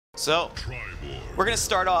So we're going to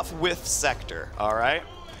start off with Sector, all right?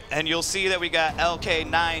 And you'll see that we got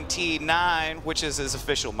LK9T9, which is his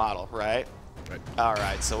official model, right? Right. All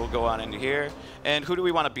right, so we'll go on into here. And who do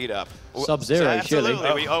we want to beat up? Sub-Zero, absolutely.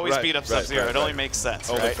 surely. We always beat up Sub-Zero. It only makes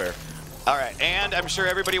sense, Only right? fair. All right, and I'm sure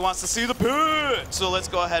everybody wants to see the pit. So let's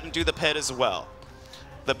go ahead and do the pit as well.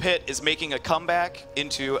 The pit is making a comeback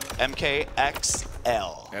into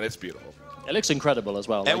MKXL. And it's beautiful. It looks incredible as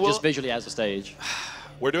well, like just visually as a stage.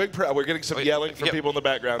 We're getting some yelling from people in the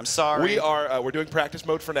background. I'm sorry. We're doing practice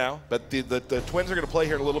mode for now, but the twins are going to play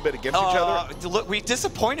here in a little bit against each other. Look, we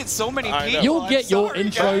disappointed so many people. You'll get your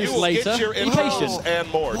intros you will later. Get your Be intros patient. and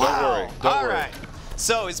more. Wow. Don't worry. Don't worry. Right.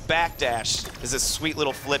 So his backdash is this sweet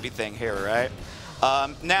little flippy thing here, right?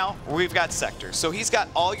 Now we've got Sector. So he's got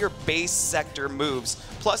all your base Sector moves,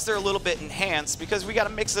 plus they're a little bit enhanced because we got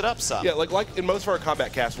to mix it up some. Yeah, like in most of our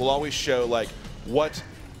combat casts, we'll always show like what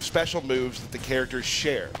special moves that the characters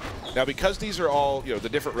share. Now, because these are all, the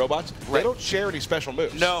different robots, they don't share any special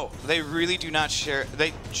moves. No, they really do not share.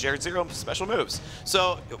 They share 0 special moves.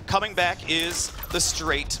 So coming back is the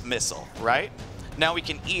straight missile, right? Now we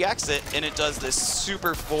can EX it, and it does this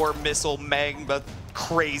Super 4 missile magma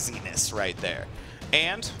craziness right there.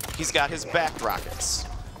 And he's got his back rockets.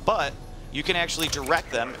 But you can actually direct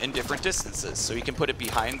them in different distances. So you can put it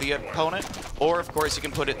behind the opponent, or of course you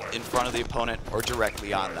can put it in front of the opponent or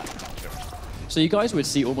directly on them. So you guys would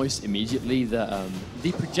see almost immediately that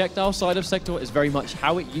the projectile side of Sector is very much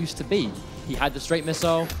how it used to be. He had the straight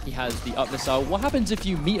missile, he has the up missile. What happens if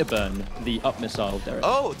you meter burn the up missile, Derek?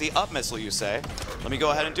 Oh, the up missile, you say? Let me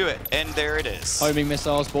go ahead and do it. And there it is. Homing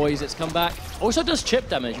missiles, boys, it's come back. Also does chip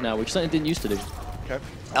damage now, which something didn't used to do. Okay.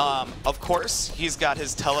 Of course, he's got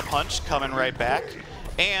his telepunch coming right back,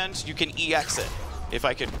 and you can EX it. If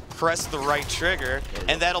I could press the right trigger,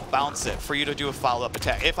 and that'll bounce it for you to do a follow-up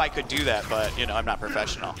attack. If I could do that, but I'm not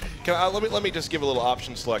professional. Let me just give a little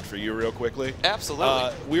option select for you real quickly.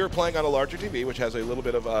 Absolutely. We were playing on a larger TV, which has a little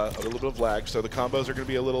bit of lag, so the combos are going to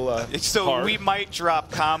be a little hard. We might drop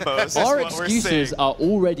combos. Our excuses are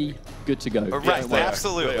already good to go. Right,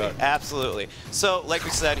 absolutely. So, like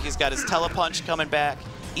we said, he's got his telepunch coming back,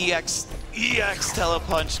 EX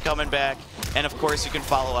telepunch coming back, and of course you can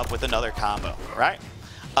follow up with another combo, right?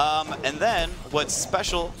 And then what's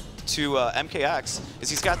special to MKX is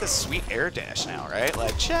he's got this sweet air dash now, right?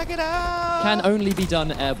 Like, check it out! Can only be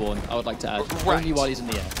done airborne, I would like to add. Right. Only while he's in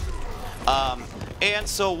the air. And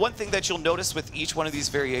so one thing that you'll notice with each one of these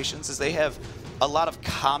variations is they have a lot of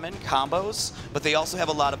common combos, but they also have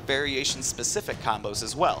a lot of variation-specific combos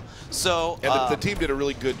as well. So and the team did a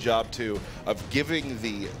really good job too of giving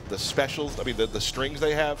the specials, the strings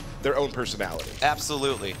they have, their own personality.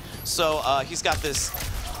 Absolutely. So he's got this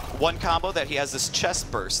one combo that he has this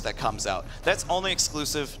chest burst that comes out. That's only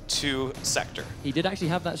exclusive to Sector. He did actually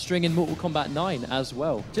have that string in Mortal Kombat 9 as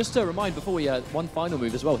well. Just to remind, before we one final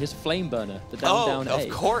move as well, his flame burner, the down A. Of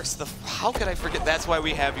course. How could I forget? That's why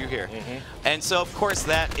we have you here. And so, of course,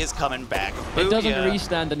 that is coming back. It doesn't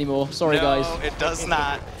restand anymore. Sorry, guys. No, it does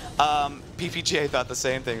not. PPJ thought the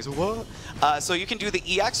same thing. So what? So you can do the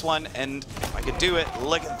EX one, and if I could do it,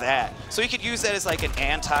 look at that. So you could use that as like an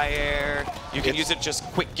anti-air. You can use it just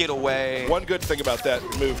quick getaway. One good thing about that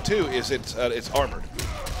move too is it's armored.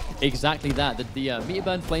 Exactly that. The meter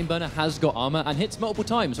burn flame burner has got armor and hits multiple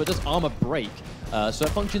times, so it does armor break. So it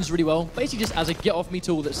functions really well, basically just as a get-off-me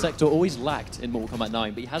tool that Sector always lacked in Mortal Kombat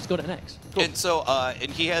 9, but he has got it next. Cool. And so,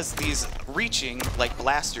 and he has these reaching, like,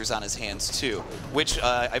 blasters on his hands, too, which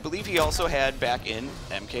I believe he also had back in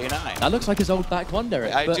MK9. That looks like his old back one,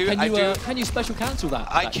 Derek. I do. Can you special cancel that?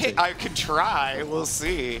 I can try. We'll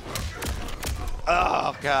see.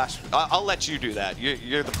 Oh, gosh. I'll let you do that.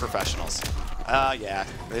 You're the professionals. Yeah,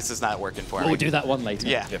 this is not working for me. We'll do that one later.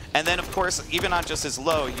 Yeah. And then, of course, even on just his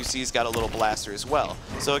low, you see he's got a little blaster as well.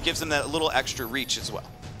 So it gives him that little extra reach as well.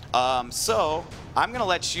 So I'm going to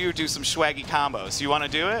let you do some swaggy combos. You want to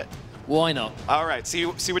do it? Why not? All right. See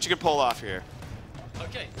what you can pull off here.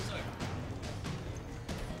 Okay, so.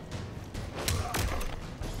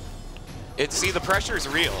 See, the pressure is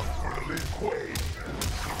real.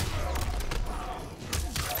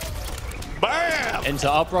 Bam!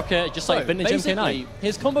 Into up rocket, just like vintage basically, MK9.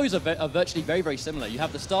 His combos are virtually very, very similar. You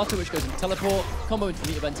have the starter, which goes into teleport, combo into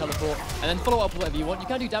meter bend teleport, and then follow up with whatever you want. You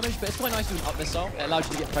can do damage, but it's quite nice to do an up missile. It allows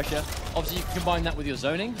you to get pressure. Obviously, you can combine that with your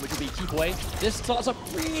zoning, which will be keep away. This starts up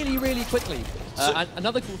really, really quickly. And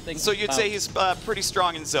another cool thing. So you'd say he's pretty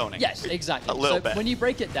strong in zoning. Yes, exactly. A little bit. When you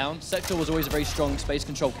break it down, Sector was always a very strong space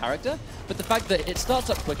control character, but the fact that it starts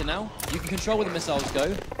up quicker now, you can control where the missiles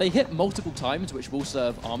go. They hit multiple times, which will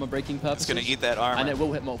serve armor breaking purposes. It's going to eat that armor. And it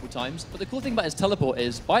will hit multiple times. But the cool thing about his teleport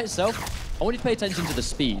is, by itself, I want you to pay attention to the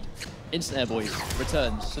speed. Instant air, boys.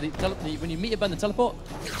 Returns. So when you meet a burn, the teleport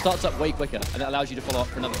starts up way quicker, and it allows you to follow up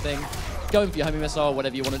for another thing. Go in for your homing missile,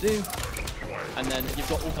 whatever you want to do. And then you've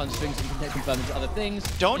got all kinds of strings that you can take confirm into other things.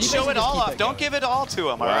 Don't show it all up. Don't give it all to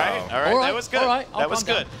him, all right? All right, that was good. All right, that was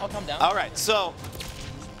good. I'll come down. All right, so...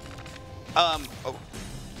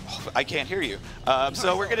 I can't hear you.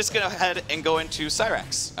 So we're just going to head and go into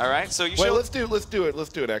Cyrax, all right? So you Wait, let's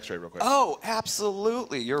do an X-ray real quick. Oh,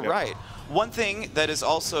 absolutely. You're right. One thing that is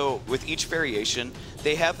also with each variation,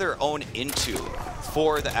 they have their own into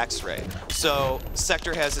for the X-ray. So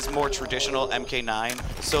Sector has his more traditional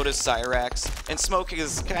MK9, so does Cyrax, and Smoke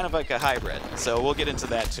is kind of like a hybrid. So we'll get into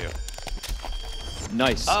that too.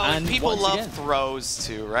 Nice. Oh, and people love again, throws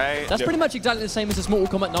too, right? That's pretty much exactly the same as the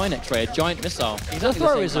Mortal Kombat 9 X-ray, a giant missile. The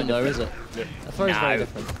throw isn't though, is it? The throw is very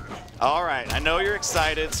different. All right, I know you're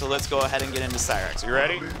excited, so let's go ahead and get into Cyrax. You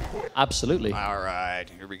ready? Absolutely. All right,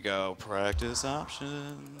 here we go. Practice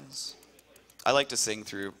options. I like to sing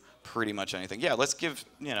through pretty much anything. Yeah, let's give,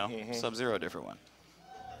 you know, Sub-Zero a different one.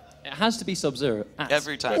 It has to be Sub-Zero.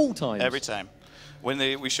 Every time. All times. Every time. When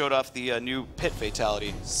we showed off the new Pit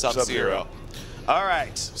Fatality, Sub-Zero. All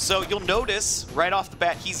right, so you'll notice right off the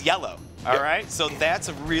bat he's yellow. All right, so that's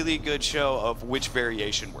a really good show of which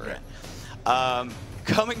variation we're in.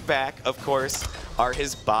 Coming back, of course, are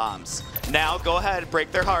his bombs. Now, go ahead,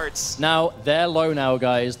 break their hearts. Now, they're low now,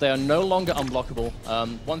 guys. They are no longer unblockable.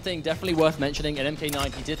 One thing definitely worth mentioning, in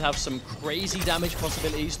MK9, he did have some crazy damage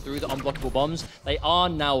possibilities through the unblockable bombs. They are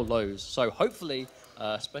now lows, so hopefully,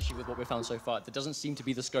 especially with what we've found so far, there doesn't seem to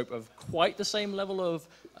be the scope of quite the same level of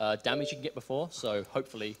damage you can get before, so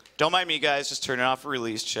hopefully... Don't mind me, guys. Just turning off a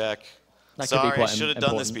release check. That Sorry, I should have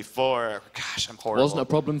done this before. Gosh, I'm horrible. Wasn't a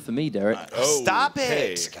problem for me, Derek. Stop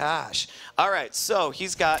it! Gosh. All right, so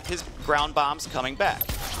he's got his ground bombs coming back.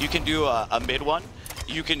 You can do a mid one.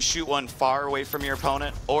 You can shoot one far away from your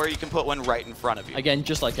opponent, or you can put one right in front of you. Again,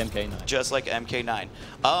 just like MK9. Just like MK9.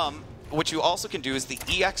 What you also can do is the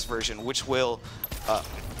EX version, which will...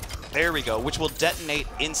 there we go, which will detonate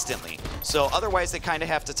instantly. So otherwise, they kind of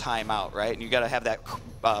have to time out, right? And you got to have that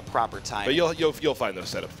proper time. But you'll find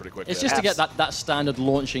those setups pretty quickly. It's just to get that standard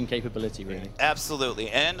launching capability, really. Absolutely.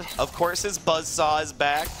 And, of course, his buzzsaw is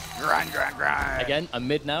back. Grind, grind, grind. Again, a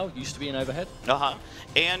mid now. Used to be an overhead.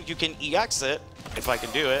 And you can EX it, if I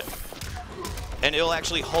can do it. And it'll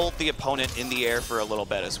actually hold the opponent in the air for a little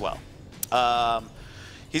bit as well.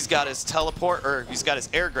 He's got his teleport, or he's got his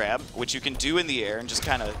air grab, which you can do in the air and just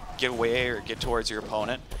kind of get away or get towards your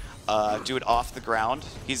opponent. Do it off the ground.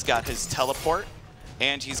 He's got his teleport,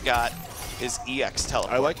 and he's got his EX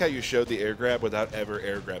teleport. I like how you showed the air grab without ever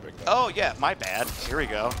air grabbing them. Oh, yeah, my bad. Here we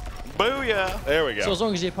go. Booyah! There we go. So as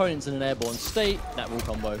long as the opponent's in an airborne state, that will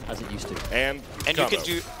combo as it used to. And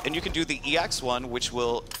you can do the EX one, which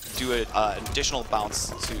will do an additional bounce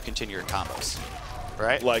to continue your combos.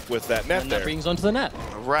 Right? Like with that net and there. that brings onto the net.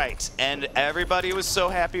 Right. And everybody was so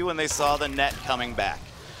happy when they saw the net coming back.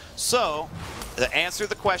 So, to answer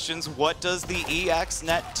the questions, what does the EX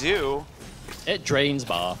net do? It drains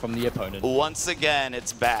bar from the opponent. Once again,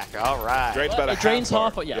 it's back. All right. Drains about it drains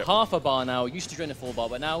half, yep. half a bar now. Used to drain a full bar,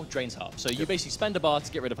 but now drains half. So you basically spend a bar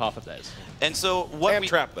to get rid of half of theirs. And so what we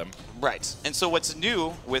trap them. Right. And so what's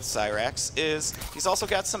new with Cyrax is he's also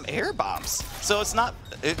got some air bombs. So it's not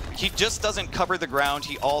he just doesn't cover the ground,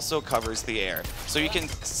 he also covers the air. So you can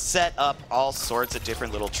set up all sorts of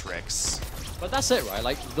different little tricks. But that's it, right?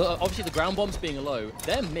 Like, obviously the ground bombs being low,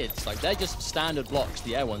 they're mids. Like, they're just standard blocks,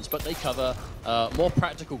 the air ones, but they cover more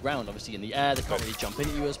practical ground, obviously, in the air. They can't really jump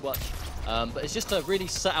into you as much. But it's just to really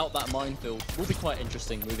set out that minefield. Will be quite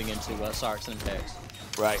interesting moving into Cyrax and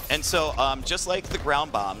MKX. Right. And so, just like the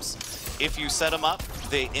ground bombs, if you set them up,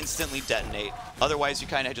 they instantly detonate. Otherwise, you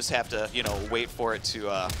kind of just have to, you know, wait for it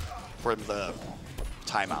to, for the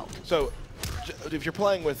timeout. So, if you're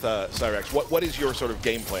playing with Cyrax, what is your sort of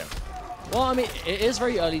game plan? Well, I mean, it is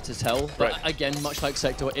very early to tell, but again, much like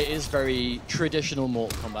Sector, it is very traditional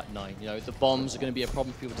Mortal Kombat 9. You know, the bombs are going to be a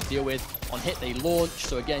problem for people to deal with. On hit, they launch,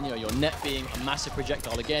 so again, you know, your net being a massive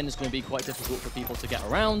projectile again is going to be quite difficult for people to get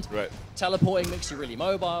around. Right. Teleporting makes you really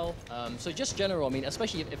mobile. So just general, I mean,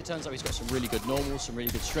 especially if it turns out he's got some really good normals, some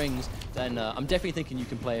really good strings, then I'm definitely thinking you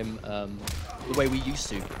can play him the way we used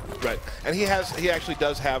to. Right. And he actually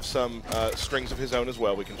does have some strings of his own as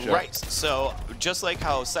well we can show. Right. So just like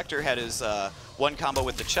how Sector had his one combo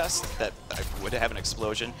with the chest that would have an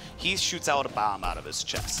explosion. He shoots out a bomb out of his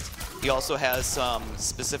chest. He also has some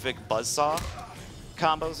specific buzzsaw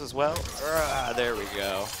combos as well. There we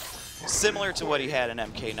go. Similar to what he had in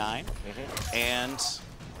MK9. And let's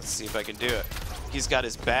see if I can do it. He's got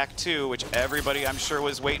his back too, which everybody I'm sure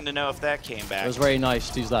was waiting to know if that came back. It was very nice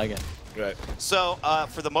to use that again. Right. So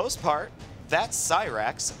for the most part, that's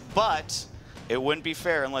Cyrax, but it wouldn't be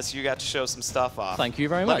fair unless you got to show some stuff off. Thank you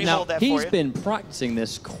very Let much. me Now, hold that for he's you. been practicing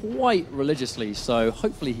this quite religiously, so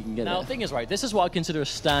hopefully he can get it. Now, the thing is, right, this is what I consider a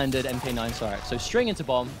standard MK9 Cyrax. So string into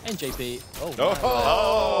bomb, NJP.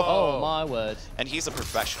 Oh, my word. And he's a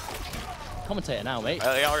professional. Commentator now, mate.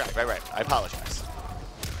 All right. I apologize.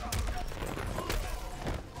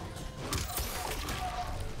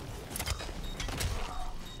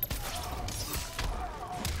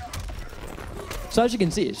 So as you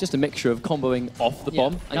can see, it's just a mixture of comboing off the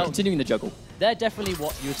bomb and Now, continuing the juggle. They're definitely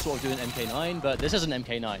what you would sort of do in MK9, but this isn't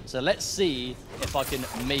MK9. So let's see if I can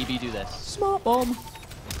maybe do this. Smart bomb.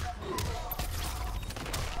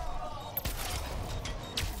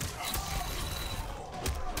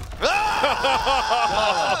 Do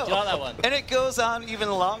you like that one? And it goes on even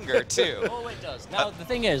longer, too. Oh, it does. Now, the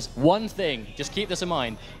thing is, one thing, just keep this in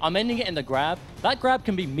mind. I'm ending it in the grab. That grab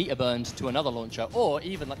can be meter burned to another launcher, or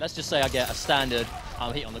even, like, let's just say I get a standard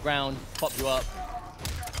hit on the ground, pop you up,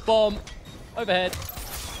 bomb, overhead.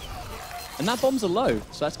 And that bomb's a low,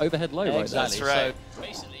 so that's overhead low right Exactly. That's right. So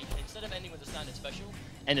basically, instead of ending with a standard special,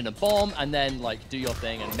 end in a bomb, and then, like, do your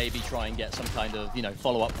thing and maybe try and get some kind of, you know,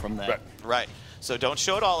 follow-up from there. Right. So don't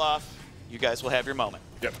show it all off. You guys will have your moment.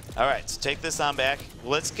 Yep. All right, so take this on back.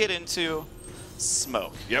 Let's get into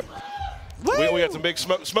Smoke. Yep. We got some big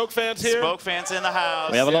smoke fans here. Smoke fans in the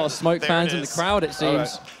house. We have a lot of Smoke There fans it in the is. crowd, it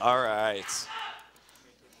seems. All right.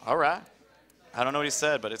 All right. I don't know what he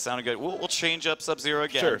said, but it sounded good. We'll change up Sub-Zero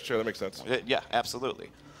again. Sure, that makes sense. Yeah, absolutely.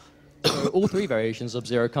 All three variations of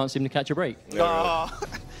Zero can't seem to catch a break. Oh.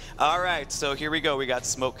 All right, so here we go. We got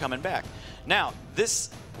Smoke coming back. Now, this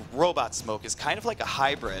robot Smoke is kind of like a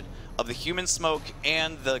hybrid of the human Smoke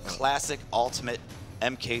and the classic ultimate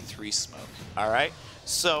MK3 Smoke. All right?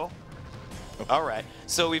 So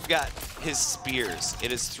we've got his spears.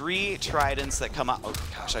 It is 3 tridents that come out. Oh,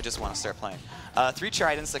 gosh, I just want to start playing. 3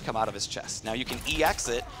 tridents that come out of his chest. Now, you can EX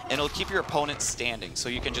it, and it'll keep your opponent standing, so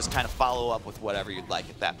you can just kind of follow up with whatever you'd like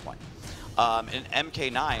at that point. In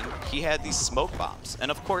MK9, he had these smoke bombs, and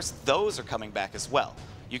of course, those are coming back as well.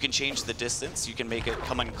 You can change the distance. You can make it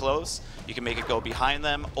come in close. You can make it go behind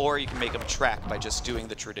them, or you can make them track by just doing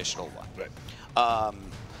the traditional one. Right.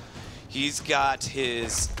 He's got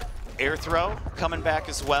his air throw coming back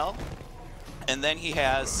as well, and then he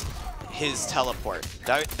has his teleport.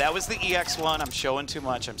 That was the EX one. I'm showing too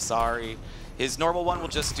much. I'm sorry. His normal one will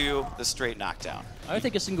just do the straight knockdown. I don't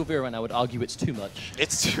think a single viewer right now would argue it's too much.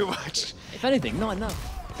 It's too much. If anything, not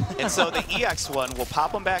enough. And so the EX one will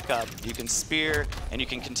pop them back up. You can spear, and you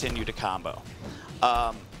can continue to combo.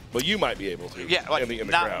 Well, you might be able to. Yeah, like, in the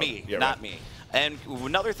not crowd. me. Yeah, not right. me. And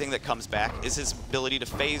another thing that comes back is his ability to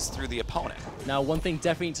phase through the opponent. Now, one thing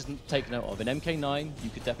definitely to take note of, in MK9, you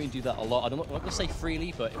could definitely do that a lot. I'm not going to say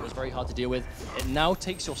freely, but it was very hard to deal with. It now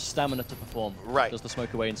takes your stamina to perform. Right. Does the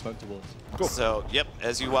smoke away and smoke towards. Cool. So, yep,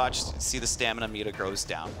 as you watch, see the stamina meter goes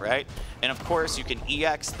down, right? And of course, you can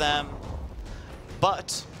EX them,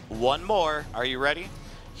 but one more. Are you ready?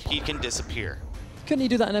 He can disappear. Couldn't he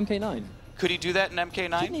do that in MK9? Could he do that in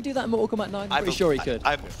MK9? Couldn't he do that in Mortal Kombat 9? I'm pretty sure he could.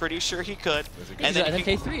 I'm pretty sure he could. He And did then that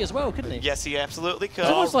he in MK3 as well, couldn't he? yes, he absolutely could. It's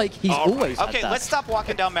almost like he's always had Okay, that. let's stop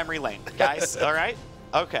walking down memory lane, guys. All right?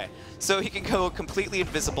 Okay. So he can go completely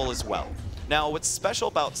invisible as well. Now, what's special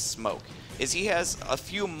about Smoke is he has a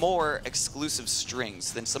few more exclusive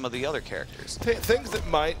strings than some of the other characters. Things that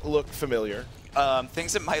might look familiar.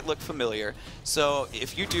 Things that might look familiar. So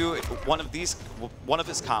if you do one of his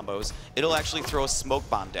combos, it'll actually throw a smoke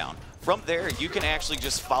bomb down. From there, you can actually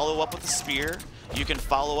just follow up with a spear. You can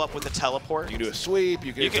follow up with a teleport. You can do a sweep.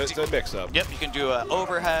 It's a mix-up. Yep, you can do an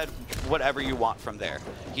overhead, whatever you want from there.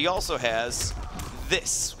 He also has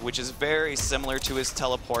this, which is very similar to his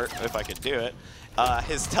teleport, if I could do it,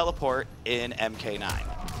 his teleport in MK9.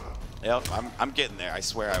 Yep, I'm getting there. I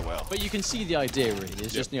swear I will. But you can see the idea, really.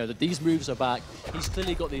 It's just, you know, that these moves are back. He's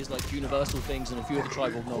clearly got these, like, universal things and a few of the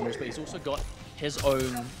tribal normals, but he's also got his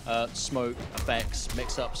own smoke effects,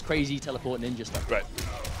 mix-ups, crazy teleport ninja stuff. Right.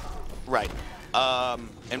 Right.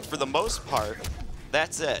 And for the most part,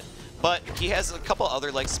 that's it. But he has a couple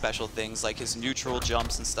other like special things, like his neutral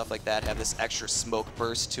jumps and stuff like that have this extra smoke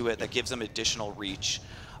burst to it that gives him additional reach.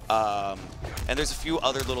 And there's a few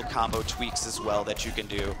other little combo tweaks as well that you can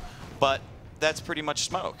do. But that's pretty much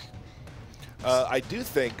Smoke. I do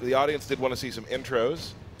think the audience did want to see some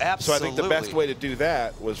intros. Absolutely. So I think the best way to do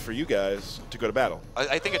that was for you guys to go to battle.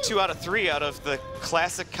 I think a 2 out of 3 out of the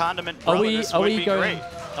classic Condiment Brothers would be great.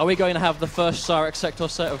 Are we going to have the first Cyrex Sector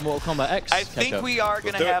set of Mortal Kombat X? I think we are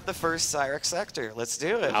going to have the first Cyrex Sector. Let's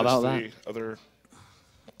do it. How about that? Other...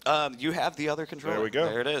 You have the other controller. There we go.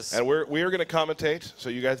 There it is. And we are going to commentate, so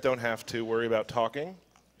you guys don't have to worry about talking.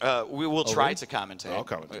 We will try to commentate. I'll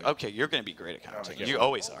commentate. Okay, you're going to be great at commentating. You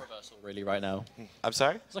always are. Reversal really right now. I'm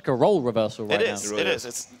sorry? It's like a role reversal right now. It is. It is.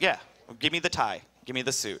 It's, yeah. Give me the tie. Give me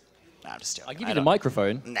the suit. Nah, I'm just joking. I'll give you the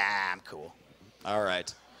microphone. Nah, I'm cool. All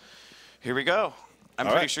right. Here we go. I'm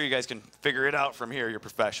pretty sure you guys can figure it out from here. You're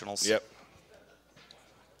professionals. Yep.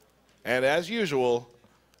 And as usual,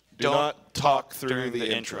 do not talk through the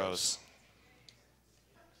intros.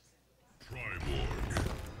 Triborg.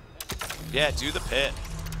 Yeah, do the pit.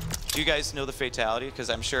 Do you guys know the fatality? Because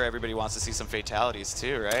I'm sure everybody wants to see some fatalities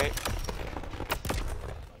too, right?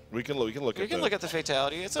 We can look at We can look at the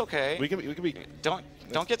fatality. It's okay. we can be. Don't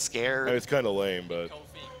get scared. It's kind of lame, but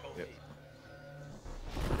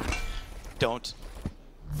Don't.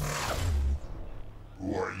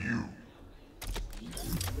 Who are you?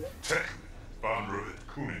 Tech, founder of the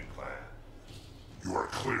Kunin clan. You are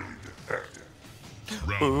clearly defective.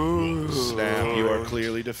 Round 1. Snap, you are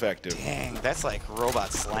clearly defective. Dang, that's like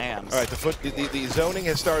robot slams. All right, the zoning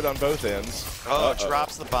has started on both ends.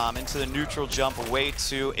 Drops the bomb into the neutral jump, away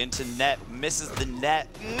two, into net, misses the net.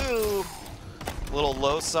 Ooh. Little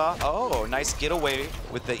low saw. Oh, nice getaway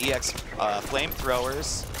with the EX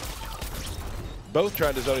flamethrowers. Both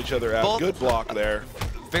trying to zone each other out. Good block there.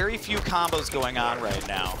 Very few combos going on right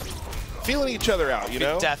now. Feeling each other out, you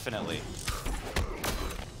know? Definitely.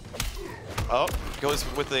 Oh, goes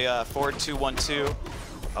with the forward 2-1-2.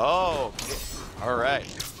 Oh, all right.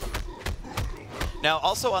 Now,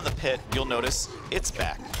 also on the pit, you'll notice it's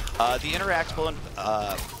back. The interactable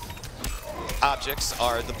objects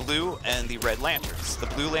are the blue and the red lanterns. The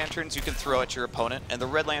blue lanterns you can throw at your opponent, and the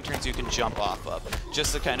red lanterns you can jump off of,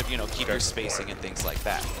 just to kind of, you know, keep your spacing and things like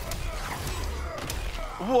that.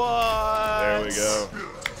 What? There we go.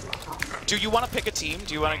 Do you want to pick a team?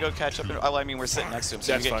 Do you want to go catch up? Oh, I mean, we're sitting next to him,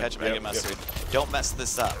 so That's you get fine. catch up and get mustard. Don't mess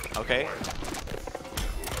this up, okay?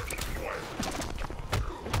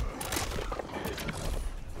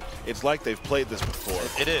 It's like they've played this before.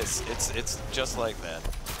 It is. It's just like that.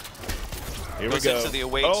 Here we Goes go. into the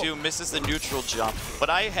away two, misses the neutral jump.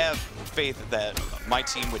 But I have faith that my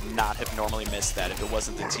team would not have normally missed that if it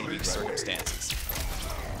wasn't the TV circumstances.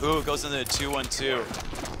 Ooh, goes into the 2-1-2.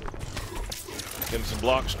 Getting some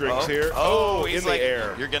block strings here. Oh, in he's the like,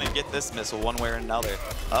 air. You're going to get this missile one way or another.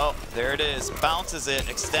 Oh, there it is. Bounces it,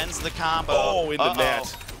 extends the combo. Oh, into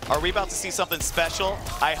net. Are we about to see something special?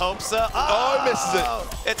 I hope so. Oh, he misses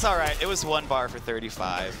it. It's all right. It was 1 bar for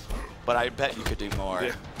 35, but I bet you could do more.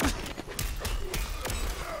 Yeah.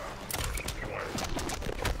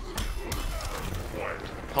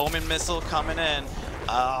 Homing missile coming in.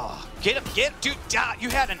 Oh, get him, dude. You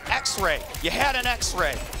had an X-ray. You had an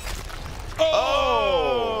X-ray.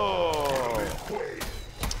 Oh!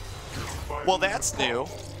 Well, that's new.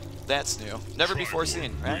 That's new. Never before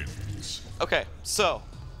seen, right? Okay, so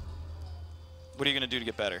what are you gonna do to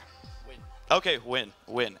get better? Win. Okay,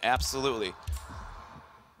 win, absolutely.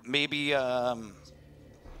 Maybe, The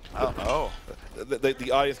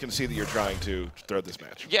audience can see that you're trying to throw this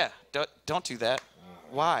match. Yeah, don't do that.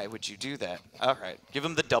 Why would you do that? All right, give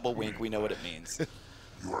him the double wink. We know what it means.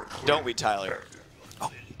 Don't we, Tyler?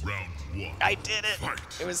 Oh. Round 1. I did it.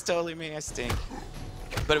 It was totally me. I stink.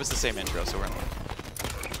 But it was the same intro, so we're in.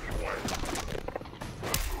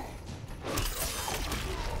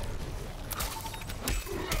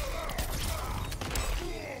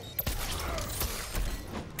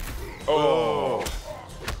 Oh.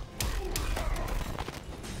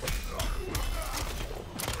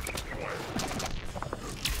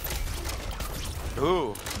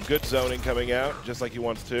 Ooh. Good zoning coming out, just like he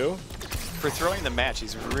wants to. For throwing the match,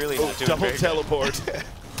 he's really not doing double very teleport. good.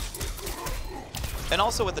 And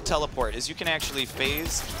also with the teleport is you can actually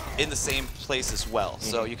phase in the same place as well.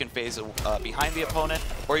 So you can phase behind the opponent,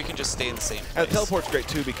 or you can just stay in the same place. And the teleport's great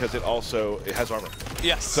too because it has armor.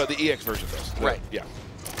 Yes. So the EX version does. Right. Yeah.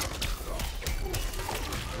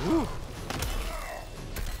 Ooh.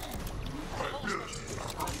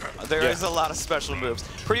 There is a lot of special moves.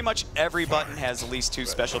 Pretty much every button has at least 2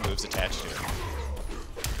 special moves attached to it.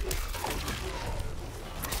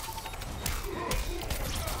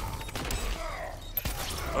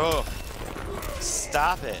 Oh,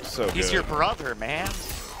 stop it. So He's good. your brother, man.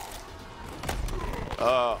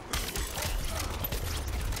 Oh.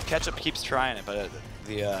 Ketchup keeps trying it, but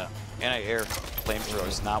the anti-air flamethrower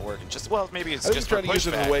is not working. Well, maybe it's I was just trying to use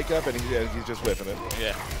it pushback. to wake up, and he's just whipping it.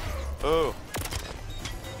 Yeah. Ooh.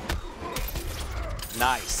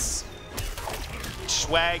 Nice.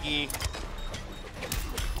 Swaggy.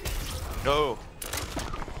 Oh.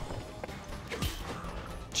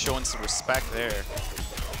 Showing some respect there.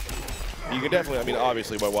 You can definitely, I mean,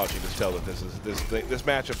 obviously by watching this, tell that this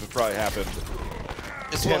matchup has probably happened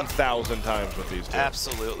 10,000 times with these two.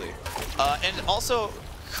 Absolutely. And also,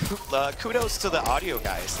 kudos to the audio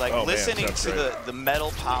guys. Like, listening to the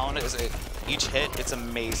metal pound as each hit, it's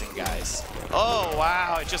amazing, guys. Oh,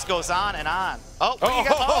 wow, it just goes on and on. Oh,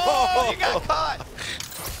 you got caught.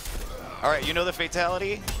 All right, you know the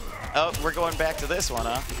fatality? Oh, we're going back to this one,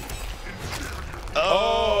 huh?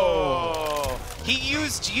 Oh. He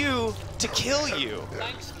used you to kill you.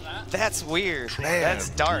 Thanks for that. That's weird. Man, That's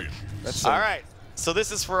dark. That's all right, so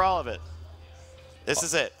this is for all of it. This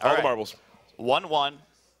is it. All the marbles. 1-1.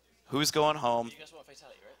 Who's going home? You guys want a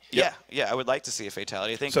fatality, right? Yeah, I would like to see a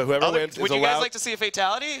fatality. I think. So whoever wins would is you guys allowed- like to see a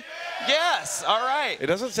fatality? Yes. All right. It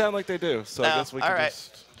doesn't sound like they do, so I guess we can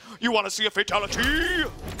just... You want to see a fatality?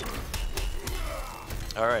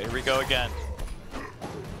 All right, here we go again.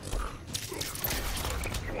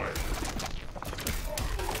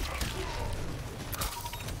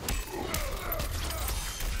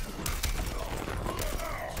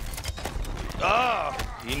 Oh,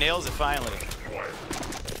 he nails it finally.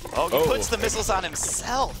 Oh, he puts the missiles on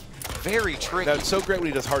himself. Very tricky. Now, it's so great when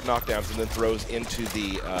he does hard knockdowns and then throws into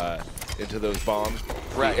those bombs,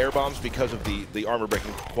 the air bombs, because of the armor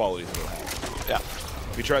breaking qualities it'll have. Yeah.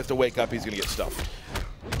 If he tries to wake up, he's gonna get stuffed.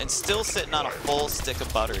 And still sitting on a full stick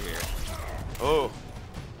of butter here. Oh.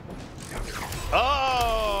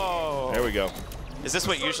 Oh! There we go. Is this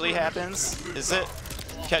what usually happens? Is it?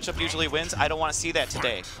 Ketchup usually wins? I don't want to see that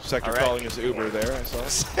today. Sector calling his Uber there, I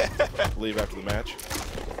saw. Leave after the match.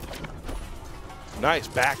 Nice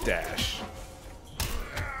backdash.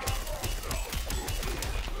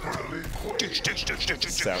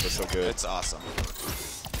 Sound is so good. It's awesome.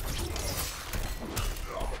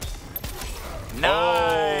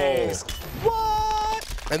 Nice. What?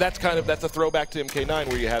 And that's a throwback to MK9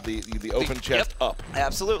 where you have the open chest up.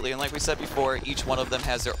 Absolutely. And like we said before, each one of them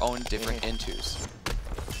has their own different intos.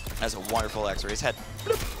 Has a wonderful X-ray. His head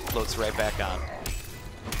floats right back on.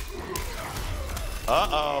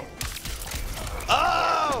 Uh-oh.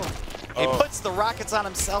 Oh! He puts the rockets on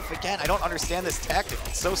himself again. I don't understand this tactic.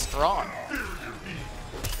 It's so strong.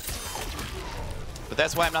 But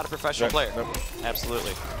that's why I'm not a professional player. Nope.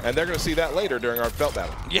 Absolutely. And they're going to see that later during our belt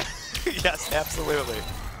battle. Yeah. Yes, absolutely.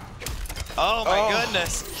 Oh, my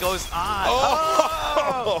goodness. He goes on.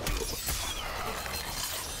 Oh!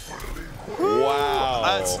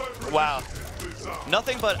 Wow. Wow.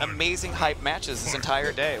 Nothing but amazing hype matches this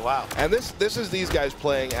entire day. Wow. And this is these guys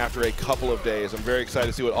playing after a couple of days. I'm very excited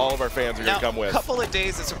to see what all of our fans are going to come with. A couple of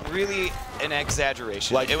days is really an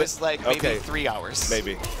exaggeration. It was like maybe 3 hours.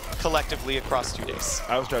 Maybe. Collectively across 2 days.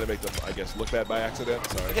 I was trying to make them, I guess, look bad by accident.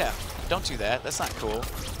 Sorry. Yeah. Don't do that. That's not cool.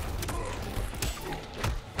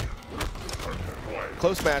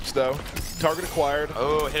 Close match, though. Target acquired.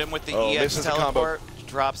 Oh, hit him with the EX teleport.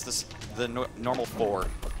 Drops the normal 4.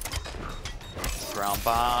 Ground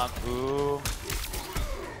bomb. Ooh.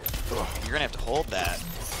 You're going to have to hold that.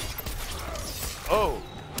 Oh.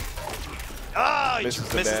 Ah, he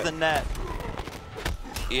misses the net.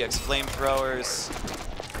 EX flamethrowers.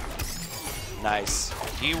 Nice.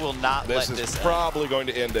 He will not let this end. This is probably going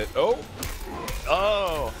to end it. Oh.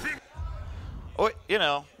 Oh. Oh, you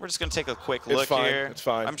know, we're just going to take a quick look here. It's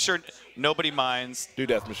fine. I'm sure nobody minds. Do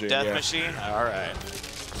Death Machine. Death Machine? All right.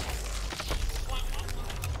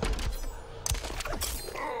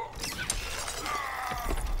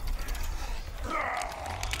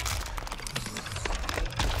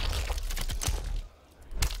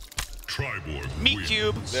 Triborg Meat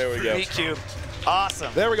Cube. There we go. Meat Cube.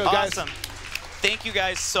 Awesome. There we go, guys. Awesome. Thank you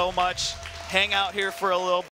guys so much. Hang out here for a little